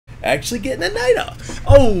Actually getting a night off.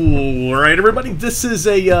 All right, everybody. This is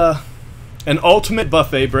a an ultimate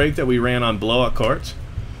buffet break that we ran on Blowout Cards.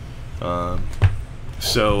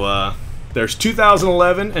 There's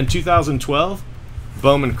 2011 and 2012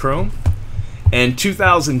 Bowman Chrome, and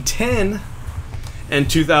 2010 and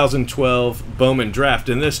 2012 Bowman Draft.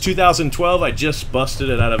 And this 2012, I just busted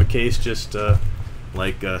it out of a case just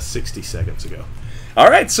 60 seconds ago. All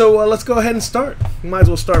right, so let's go ahead and start. We might as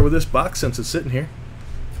well start with this box since it's sitting here.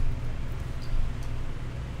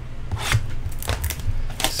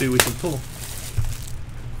 See what we can pull.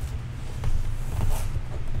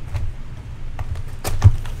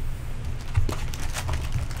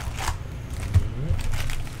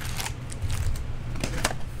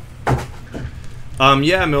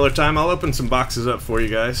 Yeah, Miller time. I'll open some boxes up for you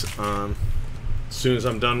guys as soon as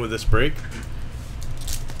I'm done with this break,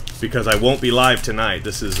 because I won't be live tonight.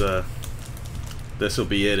 This will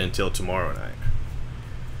be it until tomorrow night.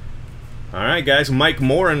 All right, guys. Mike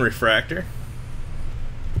Morin refractor.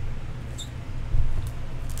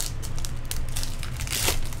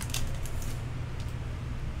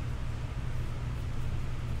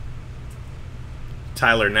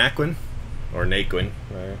 Tyler Naquin, or Naquin.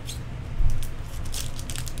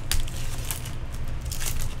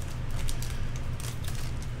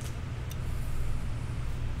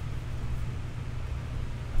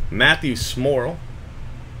 Matthew Smorrell.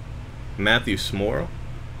 Matthew Smorrell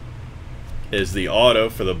is the auto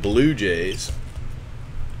for the Blue Jays.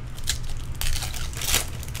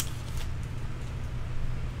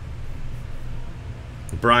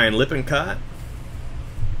 Brian Lippincott,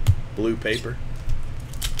 blue paper.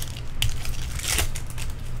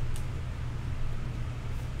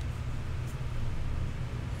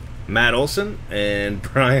 Matt Olson and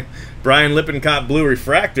Brian Lippincott blue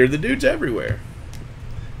refractor. The dude's everywhere.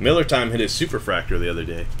 Miller time hit his superfractor the other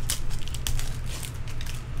day.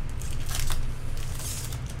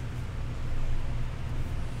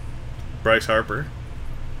 Bryce Harper,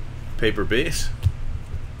 paper base.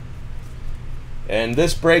 And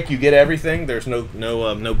this break, you get everything. There's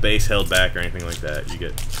no base held back or anything like that. You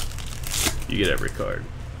get every card.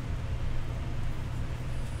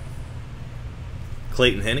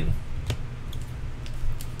 Clayton Henning.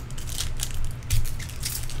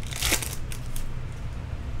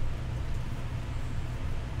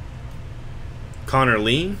 Connor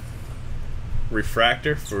Lean,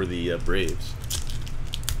 refractor for the Braves.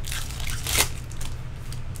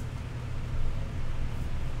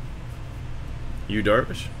 Yu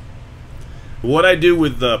Darvish. What I do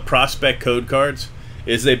with the prospect code cards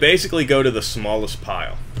is they basically go to the smallest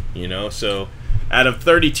pile. You know, so out of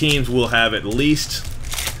 30 teams, we'll have at least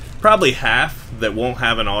probably half that won't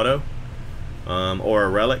have an auto or a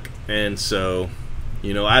relic, and so,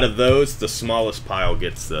 you know, out of those, the smallest pile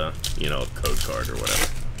gets the, you know, code card or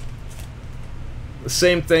whatever. The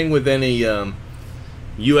same thing with any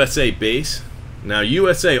USA base. Now,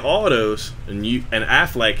 USA autos and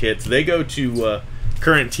Affleck hits, they go to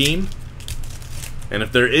current team. And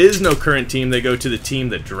if there is no current team, they go to the team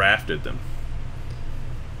that drafted them.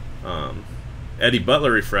 Eddie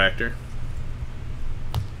Butler refractor.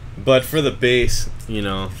 But for the base, you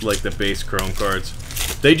know, like the base Chrome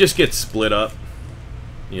cards, they just get split up,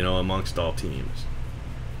 you know, amongst all teams.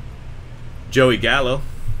 Joey Gallo.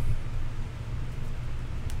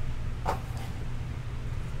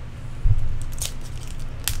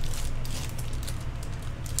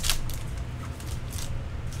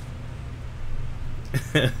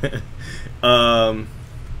 I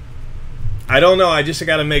don't know. I just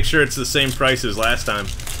got to make sure it's the same price as last time.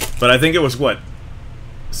 But I think it was, what,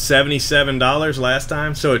 $77 last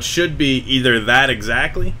time? So it should be either that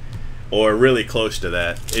exactly or really close to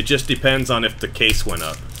that. It just depends on if the case went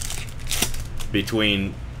up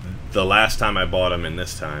between the last time I bought them and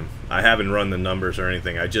this time. I haven't run the numbers or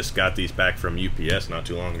anything. I just got these back from UPS not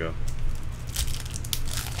too long ago.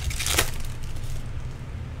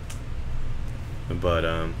 But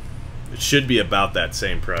it should be about that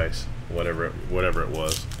same price, whatever it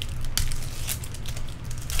was.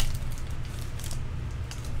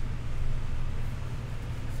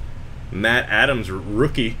 Matt Adams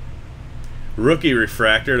rookie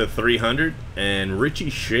refractor to 300, and Richie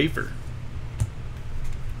Schaefer.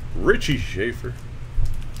 Richie Schaefer.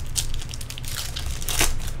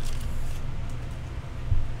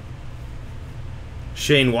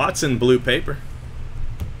 Shane Watson blue paper.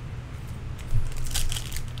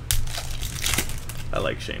 I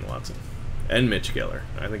like Shane Watson. And Mitch Geller.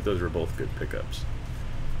 I think those were both good pickups.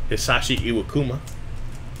 Hisashi Iwakuma.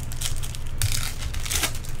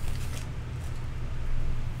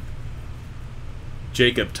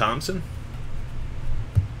 Jacob Thompson.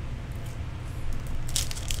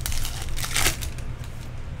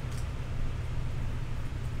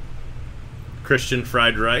 Christian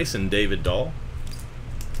Fried Rice and David Dahl.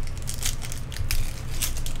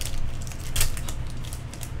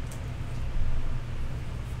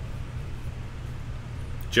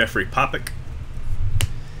 Jeffrey Popick.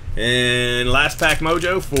 And last pack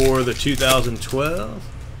mojo for the 2012.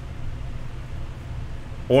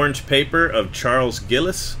 Orange paper of Charles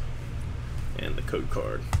Gillis. And the code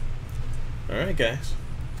card. Alright, guys.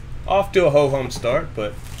 Off to a ho-hum start,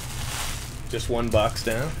 but just one box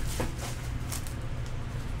down.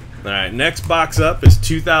 Alright, next box up is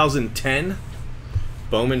 2010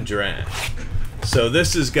 Bowman Draft. So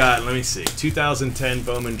this has got, let me see, 2010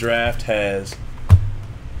 Bowman Draft has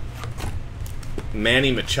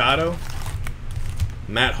Manny Machado,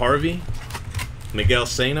 Matt Harvey, Miguel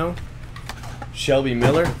Sano, Shelby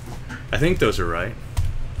Miller. I think those are right.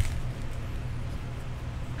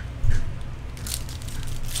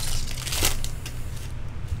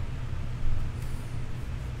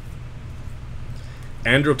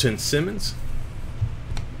 Andrelton Simmons.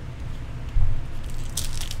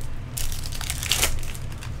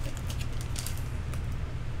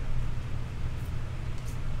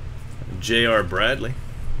 J.R. Bradley.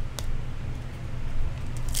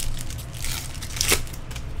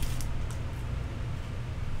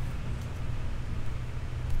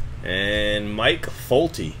 And Mike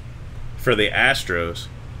Folty for the Astros.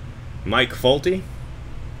 Mike Folty.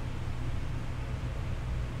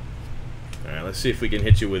 Alright, let's see if we can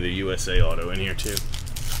hit you with a USA auto in here too.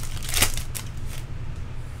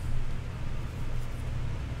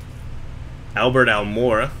 Albert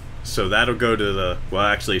Almora. So that'll go to the, well,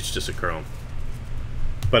 actually it's just a chrome.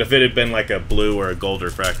 But if it had been like a blue or a gold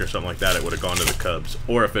refractor or something like that, it would have gone to the Cubs.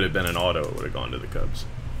 Or if it had been an auto, it would have gone to the Cubs.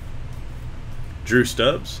 Drew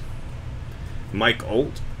Stubbs. Mike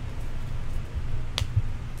Olt.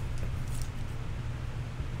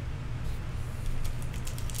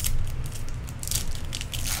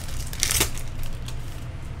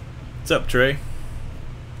 What's up, Trey?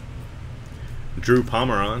 Drew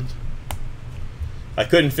Pomeranz. I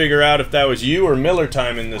couldn't figure out if that was you or Miller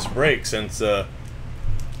time in this break since you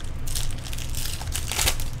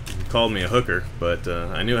called me a hooker, but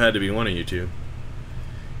I knew it had to be one of you two.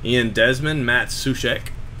 Ian Desmond, Matt Sushek.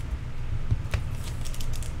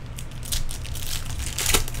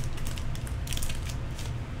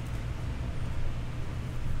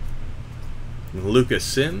 Lucas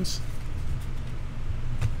Sims.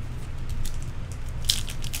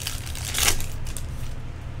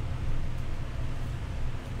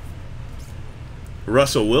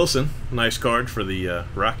 Russell Wilson, nice card for the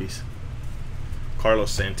Rockies. Carlos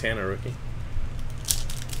Santana rookie.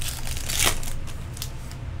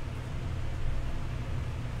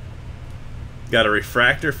 Got a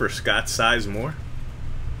refractor for Scott Sizemore.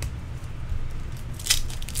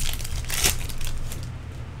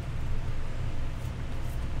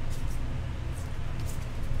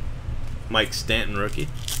 Mike Stanton rookie.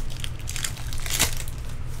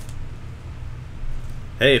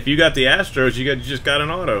 Hey, if you got the Astros, you just got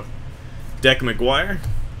an auto. Deck McGuire.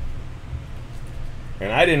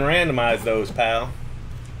 And I didn't randomize those, pal.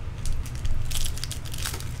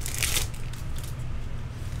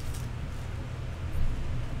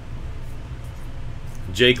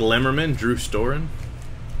 Jake Lemmerman, Drew Storen.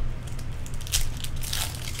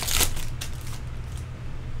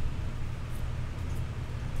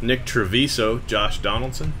 Nick Treviso, Josh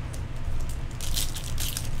Donaldson.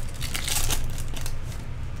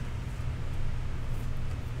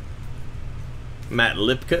 Matt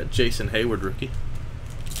Lipka, Jason Hayward rookie.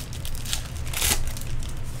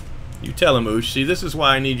 You tell him, Oosh. See, this is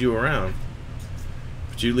why I need you around.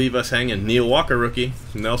 But you leave us hanging. Neil Walker rookie.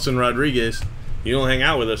 Nelson Rodriguez. You don't hang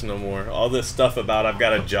out with us no more. All this stuff about I've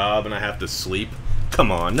got a job and I have to sleep.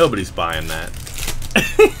 Come on, nobody's buying that.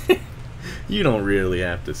 You don't really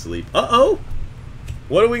have to sleep. Uh-oh.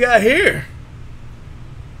 What do we got here?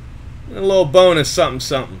 A little bonus something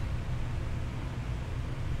something.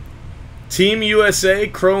 Team USA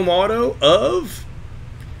Chrome Auto of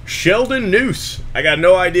Sheldon Noose. I got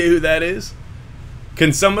no idea who that is.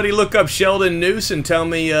 Can somebody look up Sheldon Noose and tell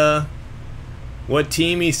me what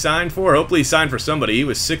team he signed for? Hopefully he signed for somebody. He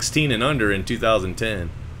was 16 and under in 2010.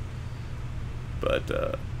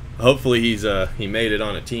 But hopefully he made it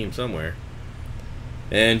on a team somewhere.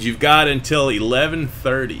 And you've got until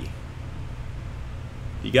 11:30.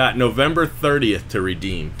 You got November 30th to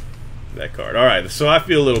redeem that card. All right, so I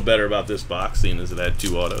feel a little better about this box, seeing as it had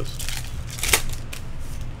two autos.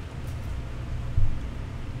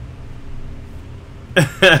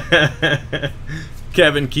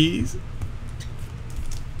 Kevin Keys.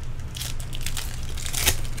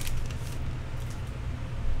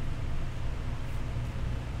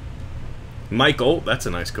 Mike Olt, that's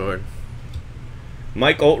a nice card.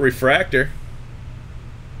 Mike Olt Refractor.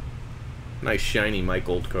 Nice shiny Mike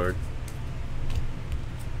Olt card.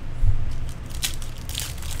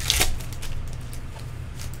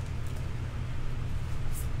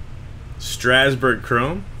 Strasburg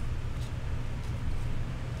Chrome.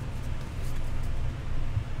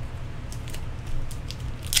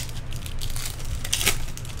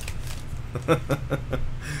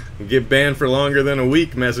 Get banned for longer than a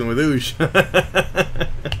week messing with Oosh.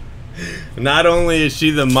 Not only is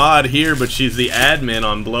she the mod here, but she's the admin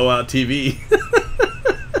on Blowout TV.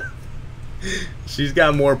 She's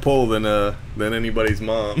got more pull than anybody's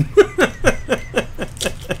mom.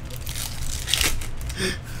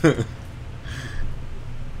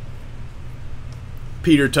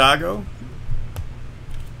 Peter Tago.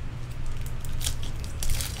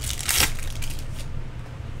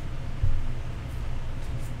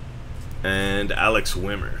 And Alex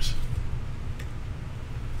Wimmers.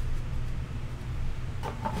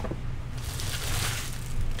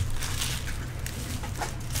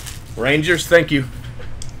 Rangers, thank you.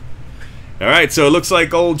 Alright, so it looks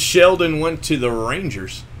like old Sheldon went to the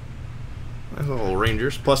Rangers. Nice little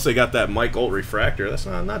Rangers. Plus they got that Mike Olt Refractor. That's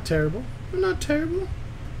not terrible. Not terrible.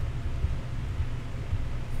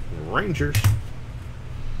 Rangers.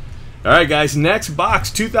 Alright guys, next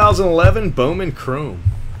box, 2011 Bowman Chrome.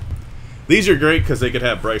 These are great because they could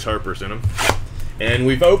have Bryce Harper's in them. And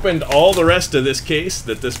we've opened all the rest of this case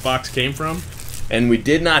that this box came from, and we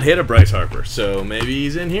did not hit a Bryce Harper, so maybe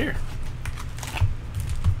he's in here.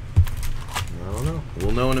 I don't know.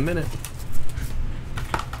 We'll know in a minute.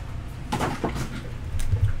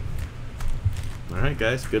 Alright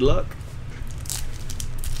guys, good luck.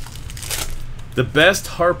 The best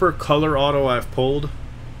Harper color auto I've pulled,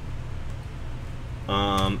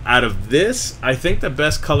 out of this, I think the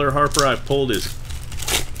best color Harper I've pulled is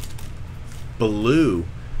blue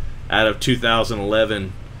out of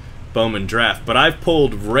 2011 Bowman Draft. But I've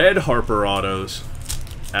pulled red Harper autos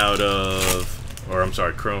out of, or I'm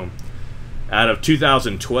sorry, Chrome, out of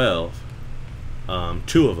 2012.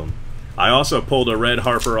 Two of them. I also pulled a red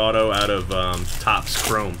Harper auto out of Topps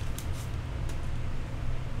Chrome.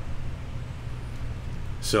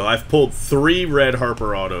 So I've pulled 3 red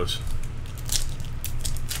Harper autos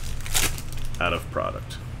out of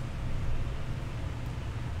product.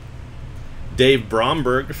 Dave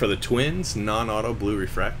Bromberg for the Twins, non-auto blue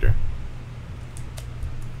refractor.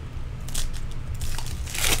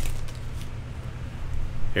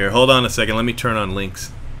 Here, hold on a second. Let me turn on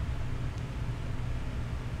links.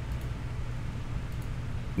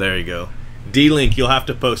 There you go. D-Link, you'll have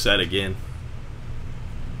to post that again.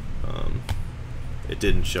 It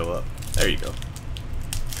didn't show up. There you go.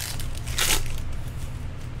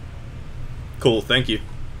 Cool, thank you.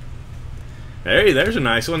 Hey, there's a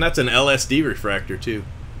nice one. That's an LSD refractor, too.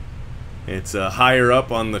 It's higher up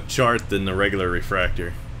on the chart than the regular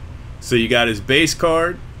refractor. So you got his base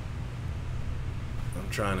card. I'm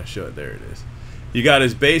trying to show it. There it is. You got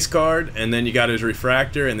his base card, and then you got his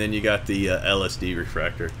refractor, and then you got the LSD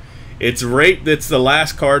refractor. It's the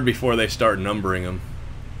last card before they start numbering them.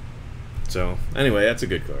 So, anyway, that's a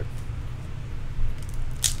good card.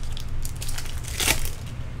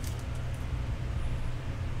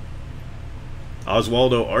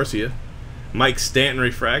 Oswaldo Arcia. Mike Stanton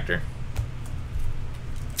refractor.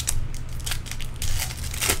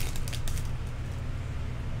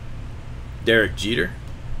 Derek Jeter.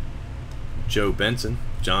 Joe Benson.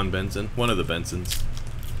 John Benson. One of the Bensons.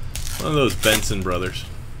 One of those Benson brothers.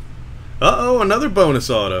 Uh-oh, another bonus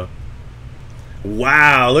auto.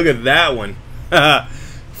 Wow, look at that one.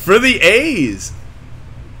 For the A's.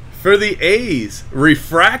 For the A's.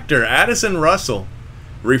 Refractor. Addison Russell.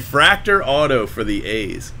 Refractor auto for the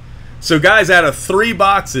A's. So guys, out of 3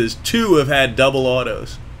 boxes, 2 have had double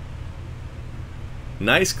autos.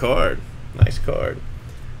 Nice card. Nice card.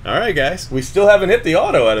 Alright guys, we still haven't hit the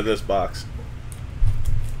auto out of this box.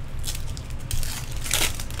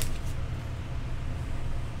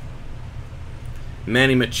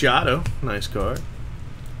 Manny Machado, nice card.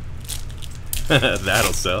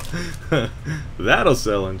 That'll sell. That'll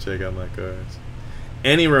sell and check out my cards.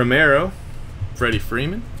 Enny Romero, Freddie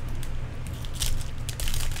Freeman.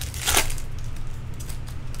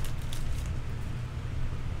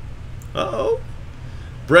 Uh-oh.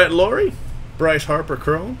 Brett Laurie, Bryce Harper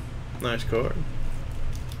Chrome. Nice card.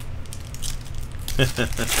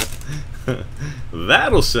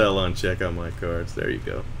 That'll sell on check out my cards. There you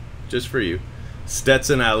go. Just for you.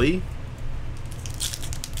 Stetson Ali.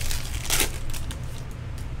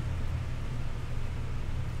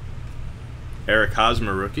 Eric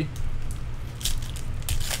Hosmer rookie.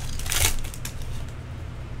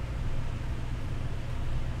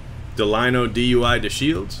 Delino DUI to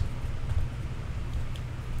Shields.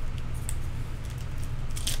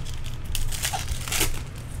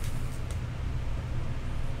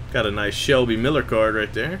 Got a nice Shelby Miller card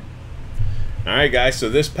right there. All right, guys. So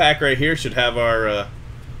this pack right here should have our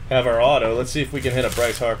auto. Let's see if we can hit a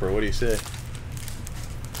Bryce Harper. What do you say?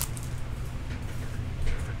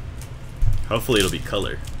 Hopefully it'll be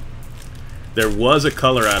color. There was a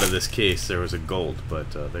color out of this case. There was a gold,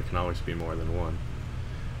 but there can always be more than one.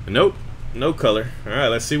 Nope, no color. All right,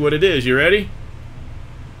 let's see what it is. You ready?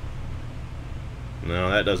 No,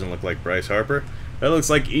 that doesn't look like Bryce Harper. That looks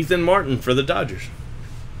like Ethan Martin for the Dodgers.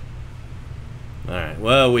 All right,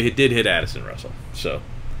 well, we did hit Addison Russell. So,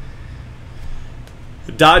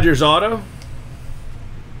 Dodgers auto.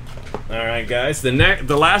 All right, guys. The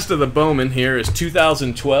last of the Bowman here is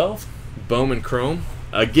 2012 Bowman Chrome.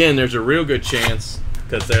 Again, there's a real good chance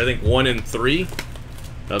because I think 1 in 3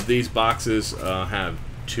 of these boxes have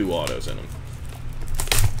 2 autos in them.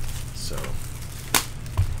 So,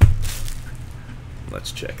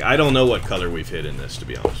 let's check. I don't know what color we've hit in this, to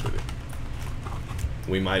be honest with you.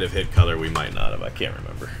 We might have hit color, we might not have. I can't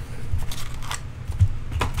remember.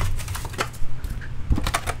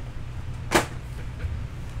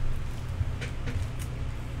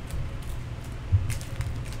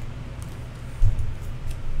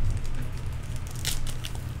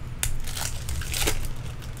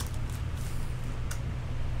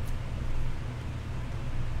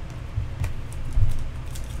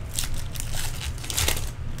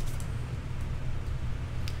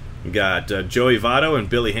 We got Joey Votto and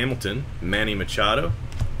Billy Hamilton, Manny Machado.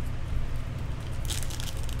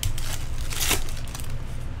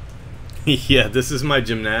 Yeah, this is my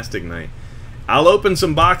gymnastic night. I'll open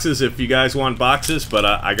some boxes if you guys want boxes, but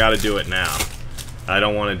I got to do it now. I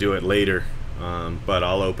don't want to do it later, but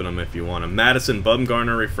I'll open them if you want them. Madison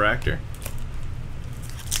Bumgarner refractor.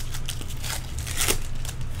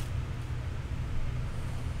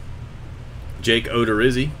 Jake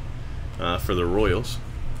Odorizzi for the Royals.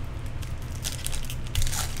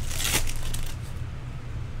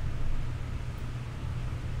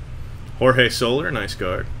 Jorge Soler, nice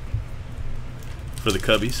card for the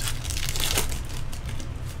Cubbies.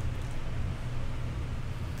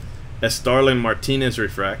 Starlin Martinez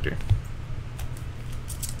refractor.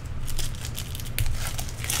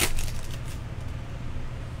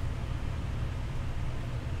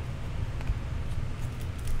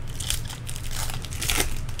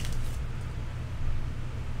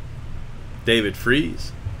 David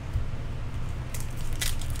Freese.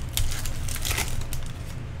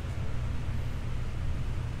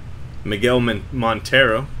 Miguel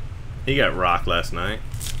Montero. He got rocked last night.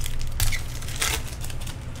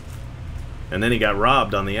 And then he got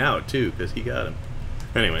robbed on the out, too, because he got him.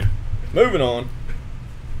 Anyway, moving on.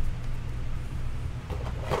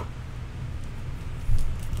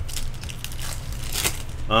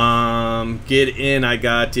 Get in. I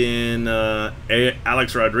got in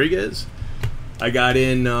Alex Rodriguez. I got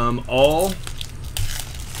in all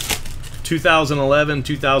 2011,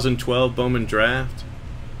 2012 Bowman Draft,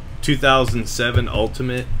 2007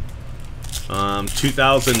 Ultimate,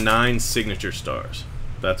 2009 Signature Stars.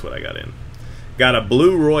 That's what I got in. Got a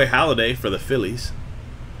blue Roy Halladay for the Phillies.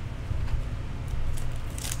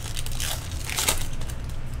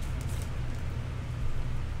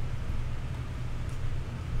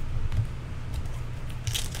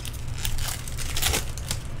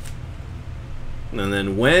 And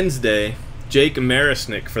then Wednesday, Jake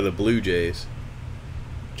Marisnick for the Blue Jays.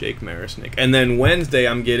 Jake Marisnick. And then Wednesday,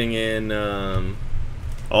 I'm getting in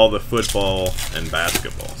all the football and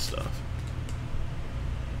basketball stuff.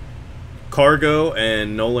 Cargo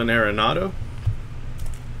and Nolan Arenado.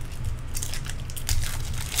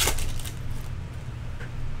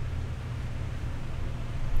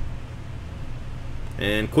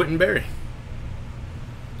 And Quentin Berry.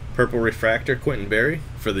 Purple refractor, Quentin Berry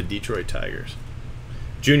for the Detroit Tigers.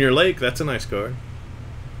 Junior Lake, that's a nice card.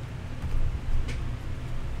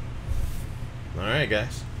 Alright,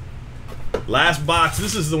 guys. Last box.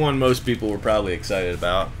 This is the one most people were probably excited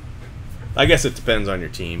about. I guess it depends on your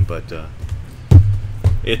team, but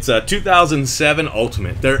it's a 2007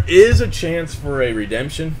 Ultimate. There is a chance for a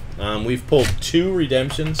redemption. We've pulled 2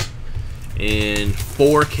 redemptions in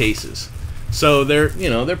 4 cases. So they're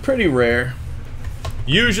pretty rare.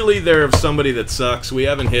 Usually they're of somebody that sucks. We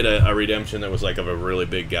haven't hit a redemption that was like of a really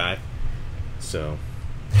big guy. So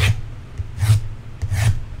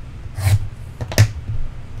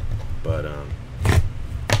but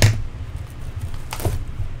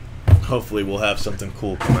hopefully we'll have something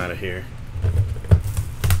cool come out of here.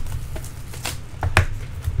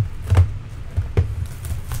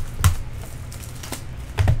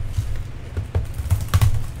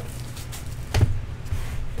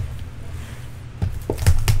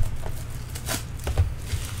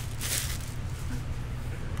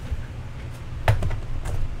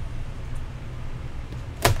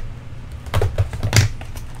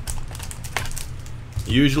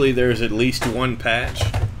 Usually there's at least one patch.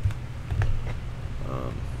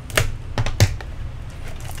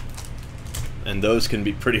 And those can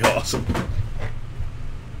be pretty awesome.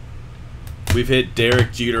 We've hit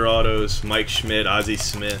Derek Jeter autos, Mike Schmidt, Ozzie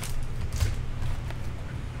Smith.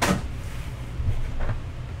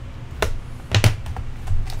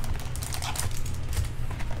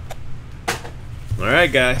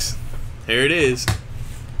 Alright guys, here it is.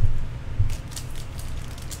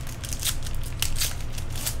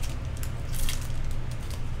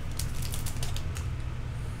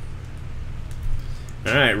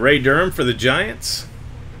 Alright, Ray Durham for the Giants.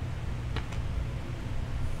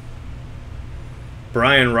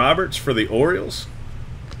 Brian Roberts for the Orioles.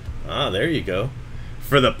 Ah, there you go.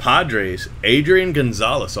 For the Padres, Adrian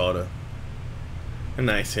Gonzalez auto. A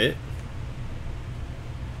nice hit.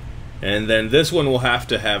 And then this one will have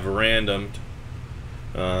to have randomed.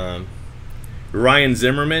 Ryan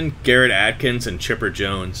Zimmerman, Garrett Atkins, and Chipper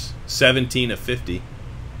Jones. 17 of 50.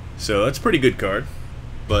 So that's a pretty good card.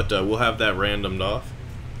 But we'll have that randomed off.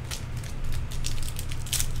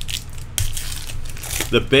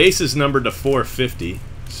 The base is numbered to 450,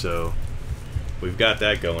 so we've got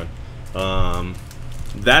that going.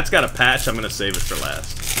 That's got a patch. I'm going to save it for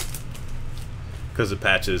last because the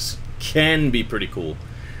patches can be pretty cool.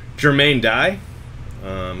 Jermaine Dye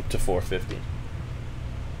to 450.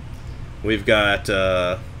 We've got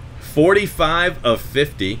 45 of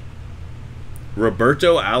 50.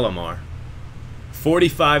 Roberto Alomar.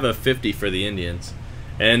 45 of 50 for the Indians.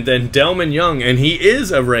 And then Delman Young, and he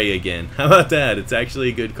is a Ray again. How about that? It's actually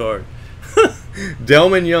a good card.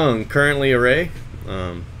 Delman Young, currently a Ray.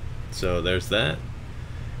 So there's that.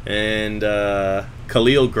 And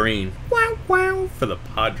Khalil Green. Wow, wow, for the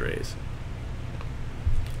Padres.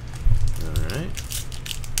 All right.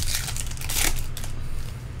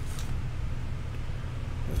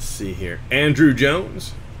 Let's see here. Andrew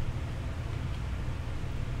Jones.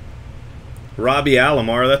 Robbie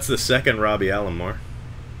Alomar. That's the second Robbie Alomar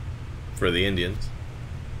for the Indians.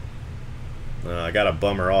 I got a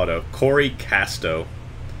bummer auto. Corey Casto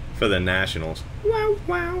for the Nationals. Wow,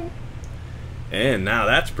 wow. And now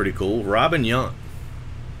that's pretty cool. Robin Yount.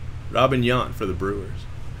 Robin Yount for the Brewers.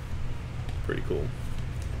 Pretty cool.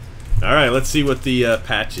 All right, let's see what the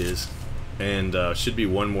patch is. And should be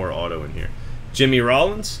one more auto in here. Jimmy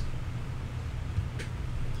Rollins.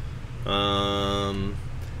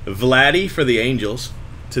 Vladdy for the Angels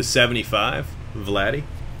to 75. Vladdy.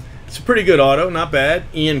 It's a pretty good auto, not bad.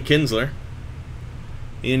 Ian Kinsler.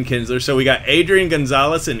 Ian Kinsler. So we got Adrian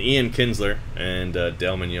Gonzalez and Ian Kinsler and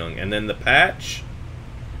Delman Young. And then the patch.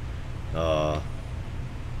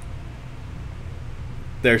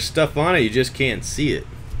 There's stuff on it, you just can't see it.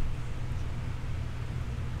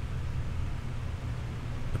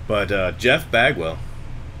 But Jeff Bagwell.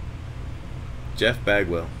 Jeff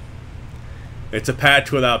Bagwell. It's a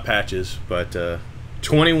patch without patches, but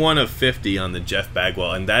 21 of 50 on the Jeff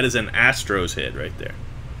Bagwell, and that is an Astros hit right there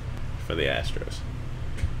for the Astros.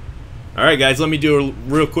 All right, guys, let me do a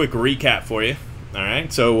real quick recap for you. All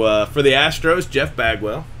right, so for the Astros, Jeff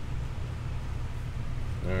Bagwell.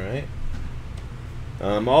 All right.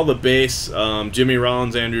 All the base, Jimmy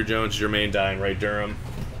Rollins, Andrew Jones, Jermaine Dye, and Ray Durham.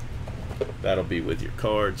 That'll be with your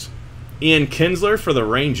cards. Ian Kinsler for the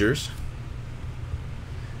Rangers.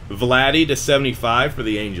 Vladdy to 75 for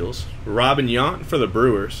the Angels. Robin Yount for the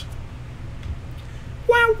Brewers.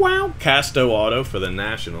 Wow, wow. Casto auto for the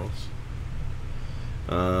Nationals.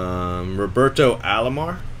 Roberto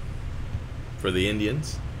Alomar for the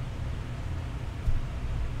Indians.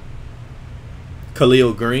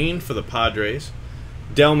 Khalil Green for the Padres.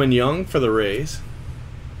 Delman Young for the Rays.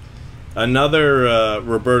 Another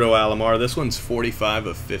Roberto Alomar. This one's 45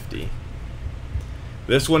 of 50.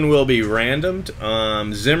 This one will be randomed.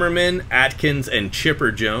 Zimmerman, Atkins, and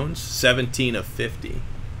Chipper Jones, 17 of 50.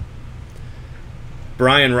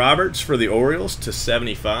 Brian Roberts for the Orioles to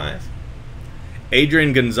 75.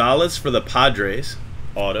 Adrian Gonzalez for the Padres,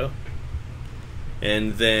 auto.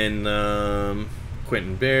 And then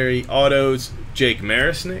Quentin Berry, autos. Jake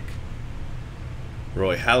Marisnick,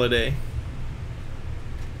 Roy Halladay.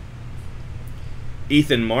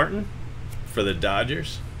 Ethan Martin for the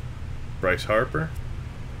Dodgers. Bryce Harper.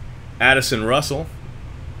 Addison Russell.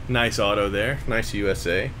 Nice auto there. Nice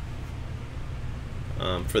USA.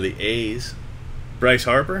 For the A's. Bryce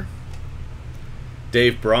Harper.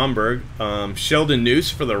 Dave Bromberg. Sheldon Noose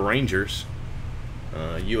for the Rangers.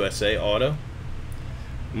 USA auto.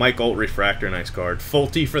 Mike Olt refractor. Nice card.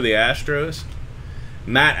 Fulte for the Astros.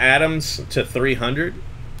 Matt Adams to 300.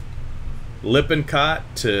 Lippincott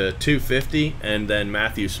to 250, and then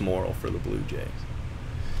Matthew Smorrell for the Blue Jays.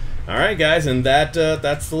 All right, guys, and that's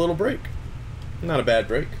the little break. Not a bad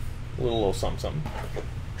break. A little something, something.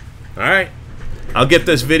 All right. I'll get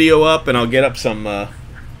this video up, and I'll get up some.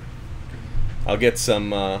 I'll get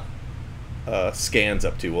some scans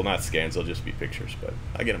up too. Well, not scans. They'll just be pictures, but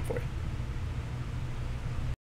I'll get them for you.